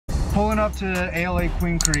Pulling up to ALA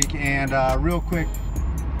Queen Creek, and real quick,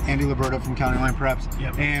 Andy Liberto from County Line Preps.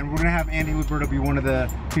 Yep. And we're gonna have Andy Liberto be one of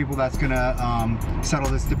the people that's gonna settle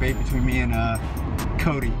this debate between me and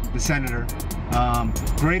Cody, the senator.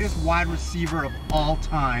 Greatest wide receiver of all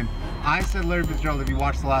time. I said Larry Fitzgerald if you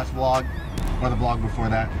watched the last vlog, or the vlog before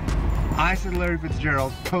that. I said Larry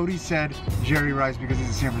Fitzgerald. Cody said Jerry Rice because he's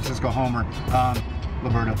a San Francisco homer.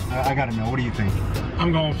 Liberto, I gotta know, what do you think?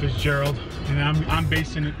 I'm going Fitzgerald, and I'm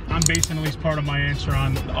basing at least part of my answer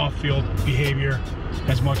on the off-field behavior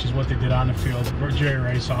as much as what they did on the field. Jerry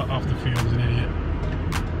Rice off the field is an idiot.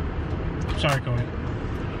 Sorry, Cody.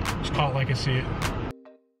 Just call it like I see it.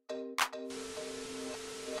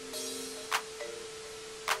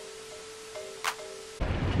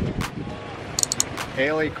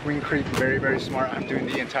 ALA Queen Creek, very, very smart. I'm doing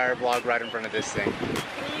the entire vlog right in front of this thing.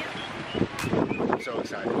 I'm so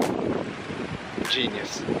excited.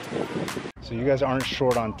 Genius. So you guys aren't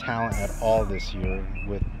short on talent at all this year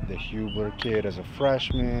with the Hubler kid as a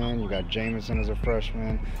freshman. You got Jameson as a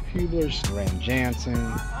freshman. Hubler's Ran Jansen.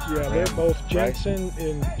 Yeah, they're both Jensen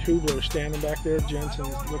and Hubler standing back there. Jensen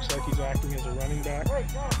looks like he's acting as a running back.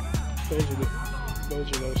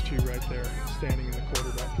 Those are those two right there, standing in the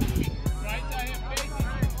quarterback position.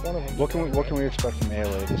 One of them. What can we expect from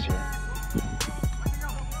ALA this year?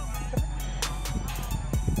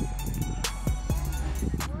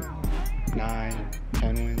 Nine,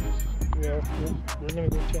 10 wins. Yeah, we're going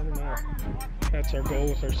to go 10-0. That's our goal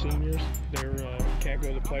with our seniors. They can't go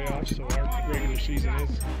to the playoffs, so our regular season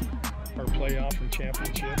is our playoff and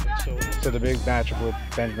championship. And so the big matchup with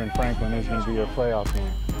Benjamin Franklin is going to be your playoff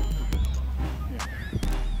game.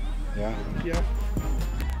 Yeah. Yeah.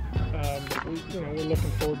 We're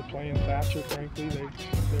looking forward to playing Thatcher. Frankly, they're going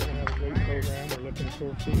to have a great program. We're looking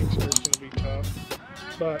for Phoenix, where it's going to be tough.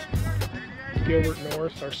 But Gilbert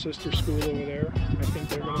North, our sister school over there, I think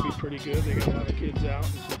they're going to be pretty good. They got a lot of kids out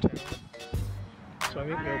and some talent. So I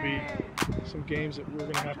think there'll be some games that we're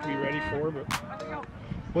going to have to be ready for. But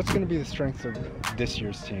what's going to be the strength of this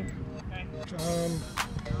year's team?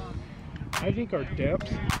 I think our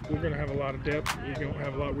depth, we're going to have a lot of depth. We don't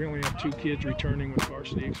have a lot. We only have 2 kids returning with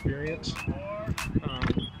varsity experience.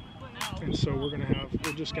 And so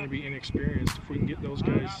we're just going to be inexperienced. If we can get those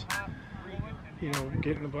guys,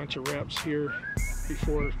 getting a bunch of reps here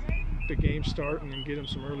before the game start and then get them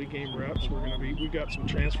some early game reps, we've got some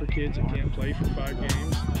transfer kids that can't play for 5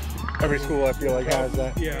 games. Every school I feel like has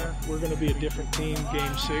that. Yeah, we're going to be a different team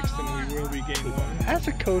game 6 than we will be game 1. As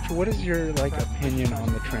a coach, what is your opinion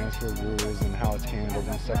on the transfer rules and how it's handled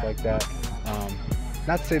and stuff like that?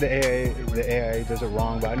 Not to say the AIA does it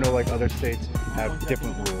wrong, but I know other states have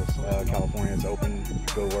different rules. California's open,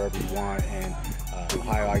 go wherever you want, and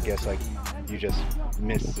Ohio, I guess, you just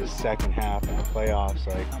missed the second half in the playoffs.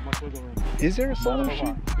 Is there a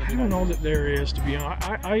solution? I don't know that there is, to be honest.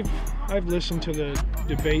 I've listened to the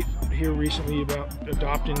debate here recently about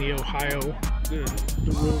adopting the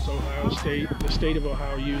rules the state of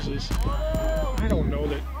Ohio uses. I don't know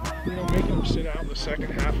that, making them sit out in the second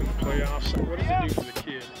half in the playoffs, what does it do for the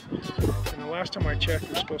kids? And the last time I checked,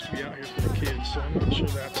 we're supposed to be out here for the kids, so I'm not sure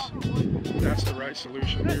that's the right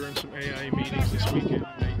solution. We were in some AIA meetings this weekend,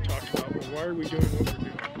 and they talked about, well, why are we doing what we're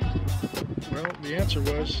doing? Well, the answer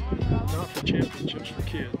was, not for championships, for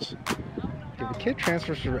kids. If a kid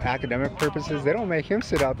transfers for academic purposes, they don't make him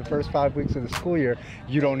sit out the first 5 weeks of the school year.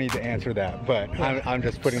 You don't need to answer that, but I'm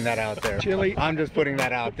just putting that out there. Chili. I'm just putting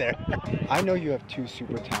that out there. I know you have 2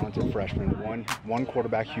 super talented freshmen, one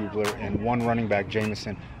quarterback Hubler and 1 running back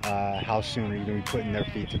Jameson. How soon are you going to be putting their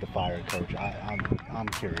feet to the fire, Coach? I'm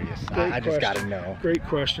curious. I just got to know. Great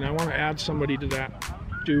question. I want to add somebody to that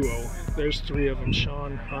duo. There's 3 of them.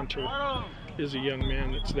 Sean Hunter is a young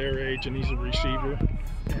man that's their age, and he's a receiver,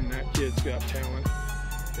 and that kid's got talent.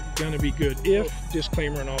 They're going to be good if,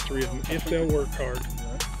 disclaimer on all 3 of them, if they'll work hard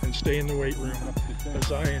and stay in the weight room.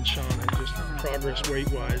 Isaiah and Sean are just progress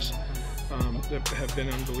weight-wise that have been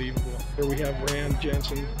unbelievable. Here we have Rand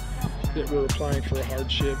Jensen that we're applying for a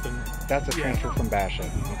hardship. And that's a transfer from Basha.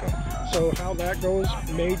 Okay. So how that goes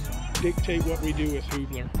may dictate what we do with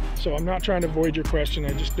Hubler. So I'm not trying to avoid your question.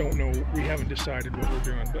 I just don't know. We haven't decided what we're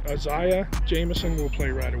doing. But Isaiah Jameson will play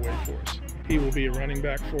right away for us. He will be a running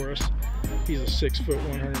back for us. He's a 6 foot,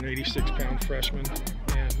 186-pound freshman,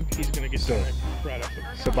 and he's going to get time right up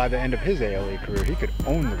there. So by the end of his ALA career, he could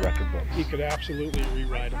own the record books. He could absolutely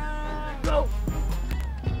rewrite them. Go!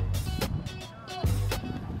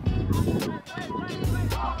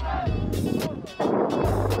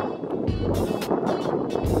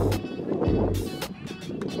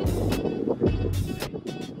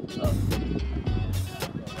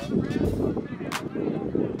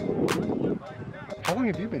 How long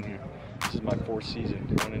have you been here? This is my 4th season,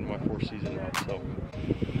 going into my 4th season now. So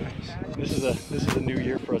this is a new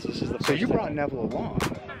year for us. This is the So you brought Neville along.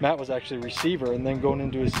 Matt was actually a receiver, and then going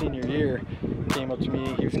into his senior year, came up to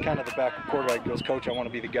me. He was kind of the backup quarterback. He goes, "Coach, I want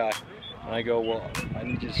to be the guy." And I go, "Well, I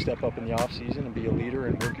need you to step up in the off season and be a leader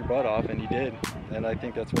and work your butt off," and he did. And I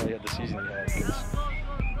think that's why he had the season he had, because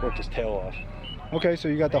he worked his tail off. Okay, so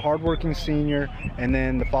you got the hardworking senior, and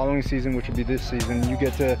then the following season, which would be this season, you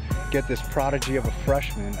get to get this prodigy of a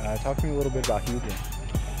freshman. Talk to me a little bit about Hugo.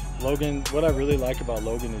 Logan, what I really like about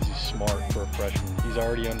Logan is he's smart for a freshman. He's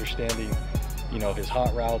already understanding, you know, his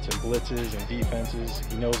hot routes and blitzes and defenses.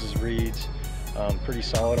 He knows his reads. Pretty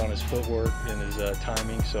solid on his footwork and his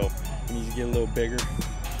timing, so he needs to get a little bigger.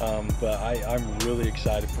 But I'm really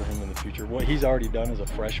excited for him in the future. What he's already done as a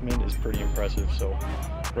freshman is pretty impressive, so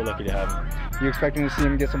we're lucky to have him. You expecting to see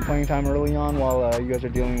him get some playing time early on while you guys are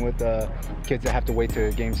dealing with kids that have to wait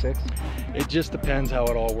to game 6? It just depends how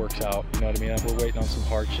it all works out, you know what I mean? We're waiting on some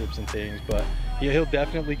hardships and things, but yeah, he'll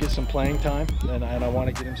definitely get some playing time, and I want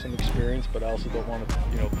to get him some experience, but I also don't want to,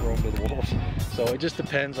 you know, throw him to the wolves. So it just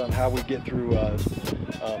depends on how we get through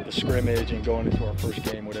the scrimmage and going into our first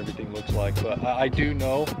game, what everything looks like. But I do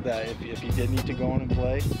know that if he did need to go in and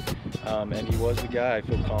play, and he was the guy, I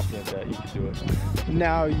feel confident that he could do it.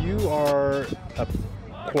 Now, you are a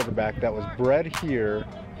quarterback that was bred here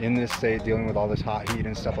in this state, dealing with all this hot heat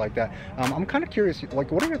and stuff like that. I'm kind of curious,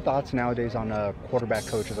 like, what are your thoughts nowadays on quarterback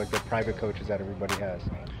coaches, like the private coaches that everybody has?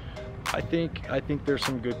 I think there's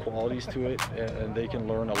some good qualities to it, and they can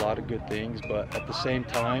learn a lot of good things, but at the same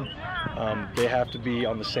time, they have to be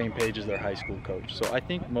on the same page as their high school coach. So I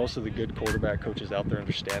think most of the good quarterback coaches out there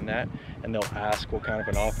understand that, and they'll ask what kind of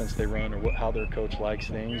an offense they run or how their coach likes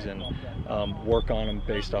things, and work on them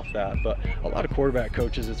based off that. But a lot of quarterback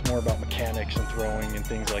coaches, it's more about mechanics and throwing and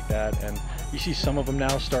things like that, and you see some of them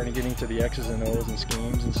now starting to get into the X's and O's and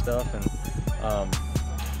schemes and stuff. And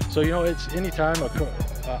so, you know, it's anytime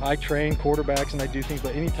I train quarterbacks and I do things,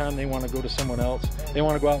 but anytime they want to go to someone else, they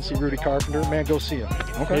want to go out and see Rudy Carpenter, man, go see him.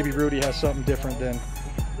 Okay. Maybe Rudy has something different than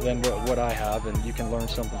what I have, and you can learn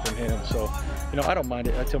something from him. So, you know, I don't mind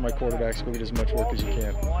it. I tell my quarterbacks, go get as much work as you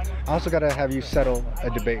can. I also got to have you settle a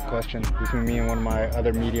debate question between me and one of my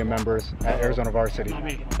other media members at Arizona Varsity.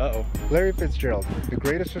 Uh-oh. Larry Fitzgerald, the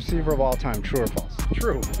greatest receiver of all time, true or false?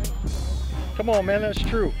 True. Come on, man, that's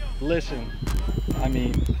true. Listen, I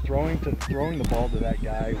mean, throwing the ball to that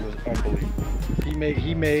guy was unbelievable.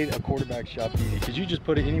 He made a quarterback's job easy, because you just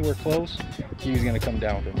put it anywhere close, he was going to come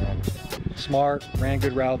down with it, man. Smart, ran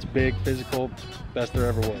good routes, big, physical, best there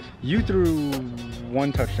ever was. You threw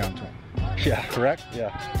 1 touchdown to him. Yeah. Correct?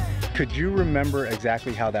 Yeah. Could you remember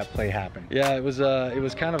exactly how that play happened? Yeah, it was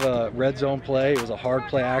kind of a red zone play. It was a hard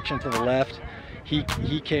play action to the left.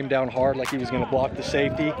 He came down hard like he was going to block the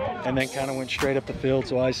safety, and then kind of went straight up the field.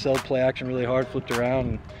 So I sold play action really hard, flipped around,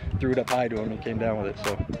 and threw it up high to him, and came down with it.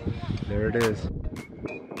 So there it is.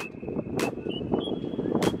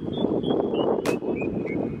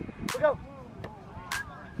 Go.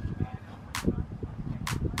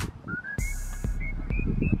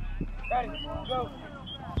 Ready, go.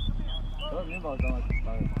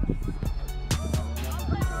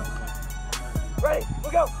 Ready,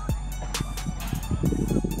 we'll go.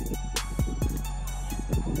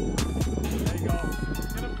 There you go.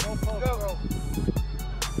 Get him, go, Go, go.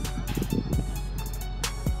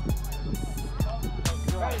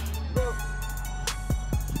 Ready, go.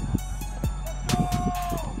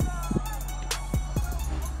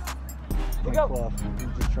 We go. Clough. He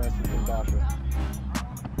just transferred from Basha.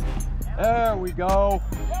 There we go.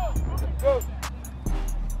 Go.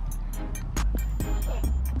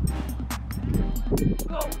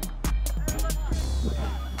 Go.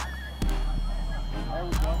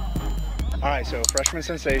 All right, so freshman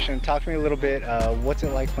sensation. Talk to me a little bit. What's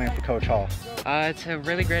it like playing for Coach Hall? It's a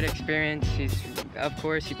really great experience. Of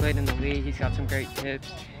course, he played in the league. He's got some great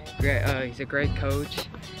tips. He's a great coach,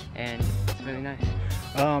 and it's really nice.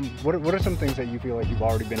 What are some things that you feel like you've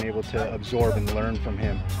already been able to absorb and learn from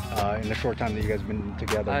him in the short time that you guys have been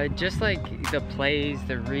together? Just like the plays,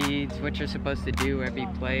 the reads, what you're supposed to do every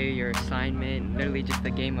play, your assignment, literally just the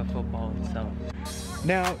game of football itself.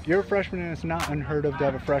 Now, you're a freshman, and it's not unheard of to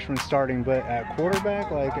have a freshman starting, but at quarterback,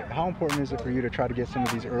 like, how important is it for you to try to get some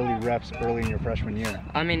of these early reps early in your freshman year?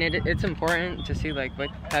 I mean, it's important to see like what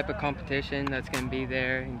type of competition that's going to be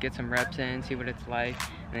there and get some reps in, see what it's like,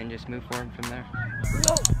 and then just move forward from there.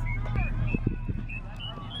 Go.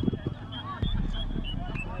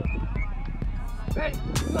 Ready,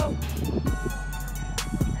 go.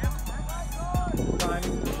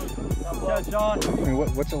 Yeah, John. I mean,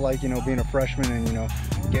 what's it like, you know, being a freshman and, you know,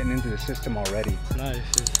 getting into the system already? It's nice.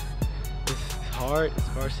 It's hard. It's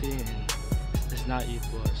varsity, and it's not youth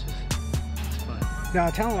ball. It's fun. Now,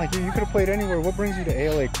 a talent like you could have played anywhere. What brings you to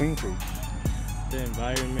ALA Queen Creek? The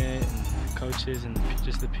environment and the coaches and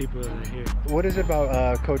just the people that are here. What is it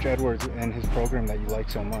about Coach Edwards and his program that you like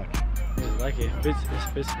so much? I just like it. It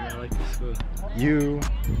fits me. I like the school. You,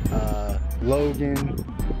 Logan,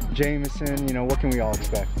 Jameson, you know, what can we all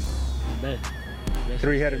expect? Best.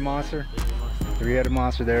 Three-headed monster? Three-headed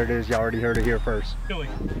monster, there it is. You already heard it here first. Chili.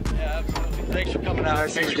 Yeah, absolutely. Thanks for coming out.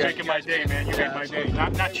 Thanks for making my day, man. You made my day.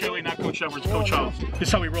 Not Chili, not Coach Edwards, Coach Hall. This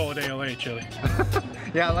is how we roll at ALA, Chili.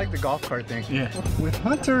 Yeah, I like the golf cart thing. Yeah. With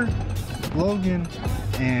Hunter, Logan,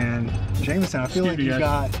 and Jameson, I feel like you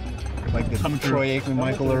got like the Troy Aikman,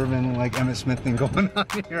 Michael Irvin, like Emmitt Smith thing going on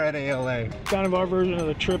here at ALA. Kind of our version of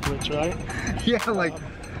the triplets, right? Yeah, like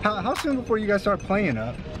how soon before you guys start playing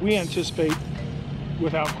up? We anticipate,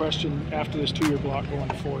 without question, after this 2-year block going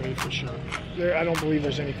to 4A for sure. I don't believe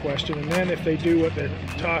there's any question. And then if they do what their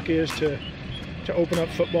talk is to open up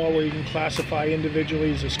football where you can classify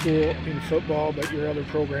individually as a school in football, but your other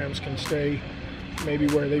programs can stay maybe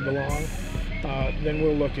where they belong, then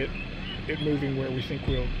we'll look at it moving where we think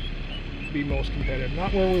we'll be most competitive.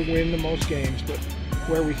 Not where we win the most games, but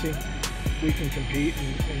where we think we can compete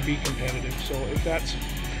and be competitive. So if that's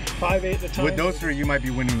 5A at the time. With those three, you might be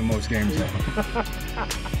winning the most games though.